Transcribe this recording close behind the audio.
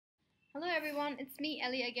Hello everyone, it's me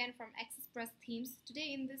Ellie again from AccessPress Themes.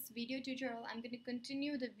 Today in this video tutorial, I'm going to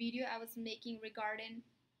continue the video I was making regarding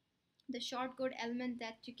the shortcode element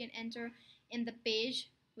that you can enter in the page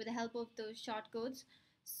with the help of those shortcodes.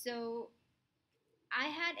 So I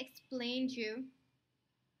had explained you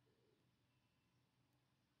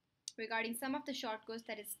regarding some of the shortcodes,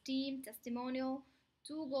 that is theme, testimonial,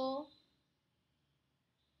 to go,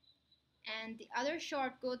 and the other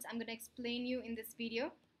shortcodes I'm going to explain you in this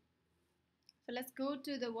video. So let's go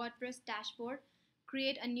to the WordPress dashboard,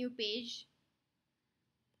 create a new page.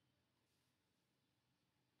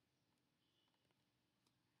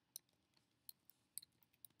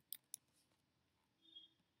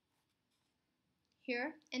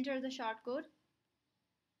 Here, enter the shortcode.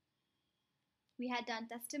 We had done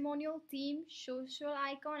testimonial, theme, social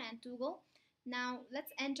icon, and toggle. Now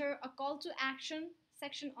let's enter a call to action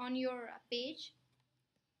section on your page.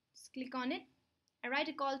 Just click on it. I write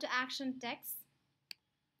a call to action text.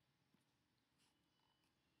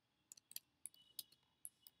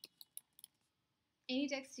 Any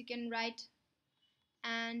text you can write,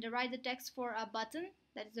 and write the text for a button,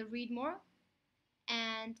 that is a read more,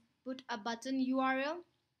 and put a button URL,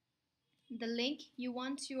 the link you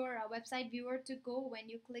want your website viewer to go when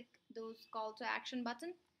you click those call to action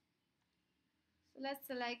button. So let's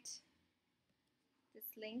select this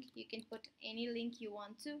link. You can put any link you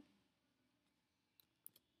want to,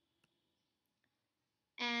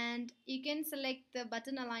 and you can select the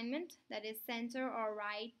button alignment, that is center or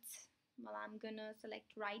right. Well, I'm gonna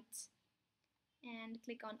select right and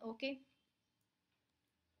click on OK.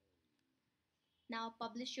 Now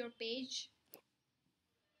publish your page.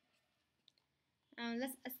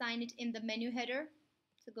 Let's assign it in the menu header.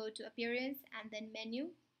 So go to appearance and then menu,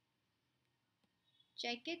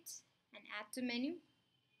 check it and add to menu,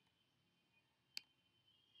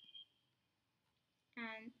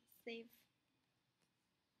 and save.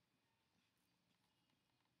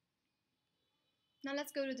 Now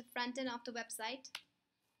let's go to the front end of the website,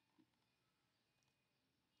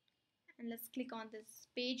 and let's click on this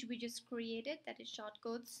page we just created, that is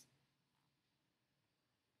shortcodes.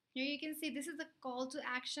 Here you can see this is the call to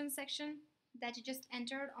action section that you just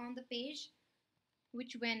entered on the page,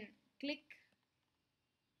 which when click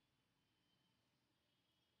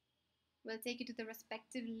will take you to the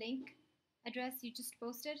respective link address you just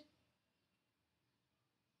posted.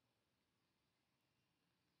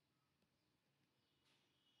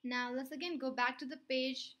 Now let's again go back to the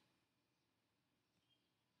page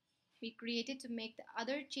we created to make the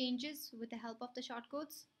other changes with the help of the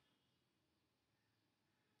shortcodes.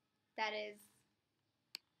 That is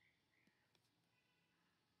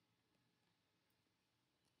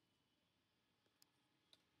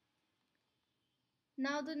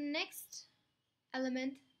now the next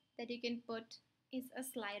element that you can put is a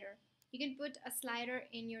slider. You can put a slider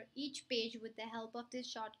in your each page with the help of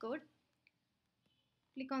this shortcode.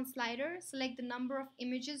 Click on slider, select the number of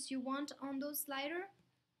images you want on those slider.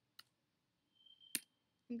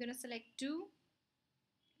 I'm gonna select 2.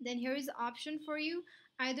 Then here is the option for you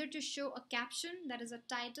either to show a caption, that is a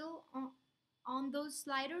title on those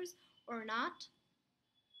sliders, or not.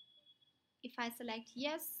 If I select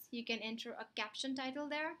yes, you can enter a caption title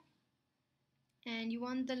there. And you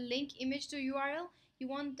want the link image to URL, you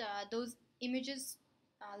want those images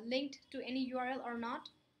linked to any URL or not.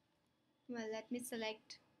 Well, let me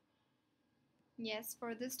select yes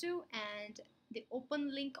for this too. And the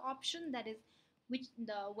open link option, that is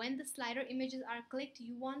when the slider images are clicked,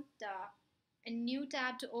 you want a new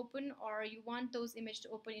tab to open, or you want those images to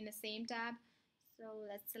open in the same tab. So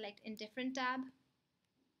let's select in different tab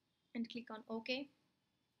and click on OK.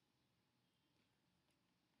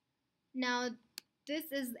 Now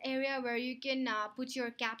this is the area where you can put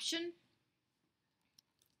your captioned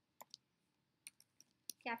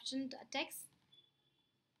text,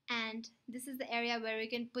 and this is the area where you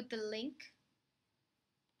can put the link.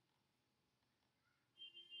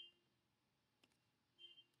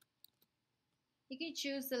 You can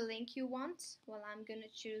choose the link you want. Well, I'm gonna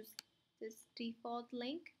choose this default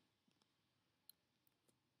link,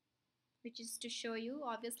 which is to show you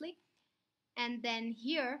obviously. And then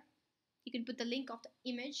here you can put the link of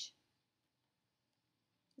the image.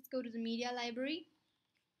 Let's go to the media library.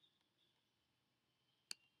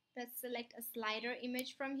 Let's select a slider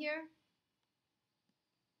image from here.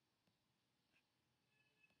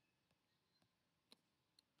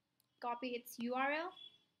 Copy its URL.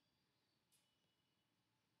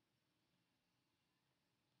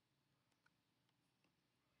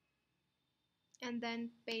 And then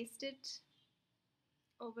paste it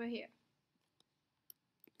over here.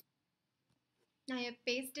 Now you have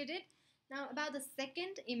pasted it. Now about the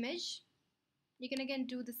second image, you can again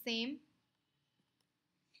do the same.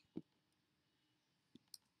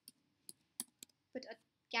 Put a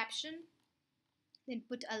caption, then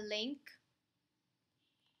put a link.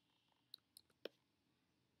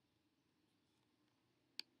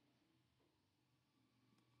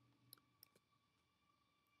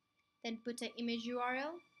 Then put an image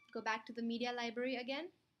URL. Go back to the media library again.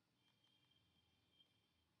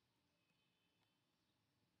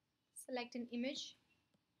 Select an image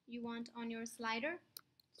you want on your slider.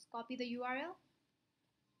 Just copy the URL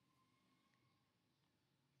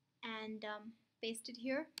and paste it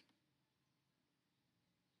here.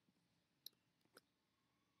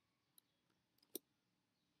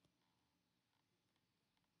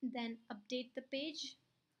 Then update the page.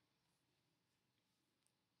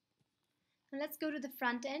 Now let's go to the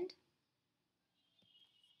front end.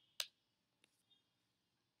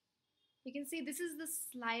 You can see this is the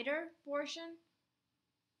slider portion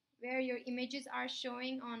where your images are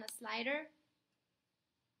showing on a slider.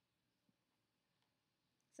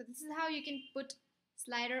 So this is how you can put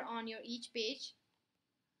slider on your each page.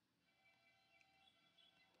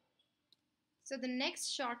 So the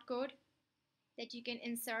next shortcode that you can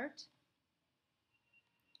insert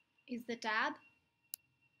is the tab.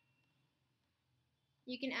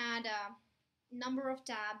 You can add a number of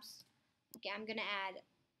tabs. Okay, I'm gonna add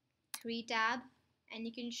 3 tabs, and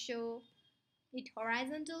you can show it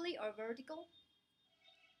horizontally or vertical,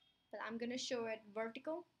 but I'm gonna show it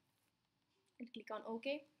vertical and click on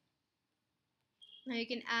OK. Now you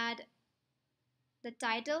can add the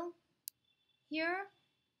title here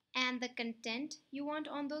and the content you want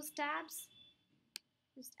on those tabs.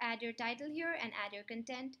 Just add your title here and add your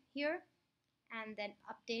content here, and then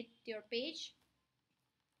update your page,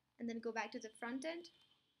 and then go back to the front end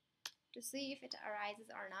to see if it arises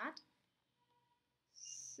or not.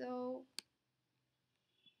 So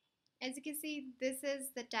as you can see, this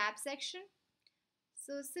is the tab section.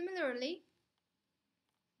 So similarly,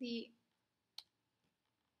 the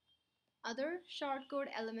other shortcode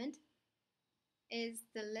element is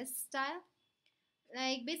the list style.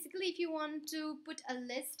 Like basically, if you want to put a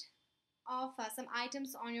list of some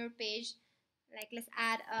items on your page, like let's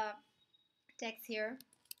add a text here,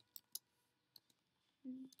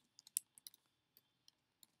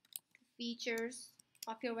 features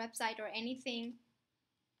of your website or anything,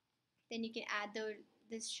 then you can add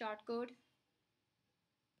this shortcode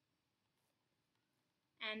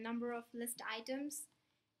and number of list items,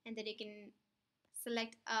 and then you can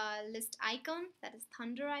select a list icon, that is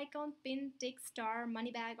thunder icon, pin, tick, star,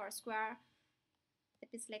 money bag, or square.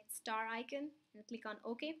 Let me select star icon and click on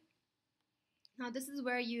OK. Now this is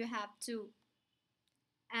where you have to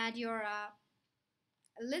add your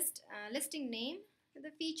listing name,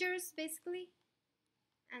 the features basically,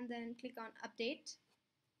 and then click on update.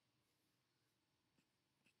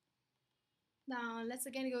 Now let's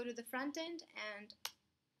again go to the front end and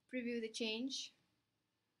preview the change.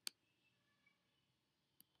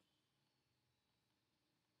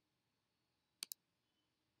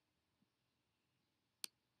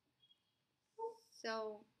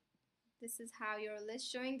 So this is how your list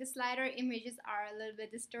showing. The slider images are a little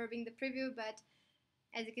bit disturbing the preview, but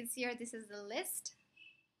as you can see here, this is the list.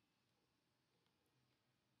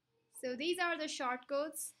 So these are the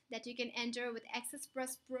shortcodes that you can enter with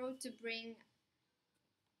AccessPress Pro to bring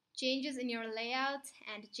changes in your layout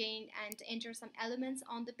and enter some elements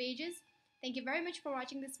on the pages. Thank you very much for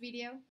watching this video.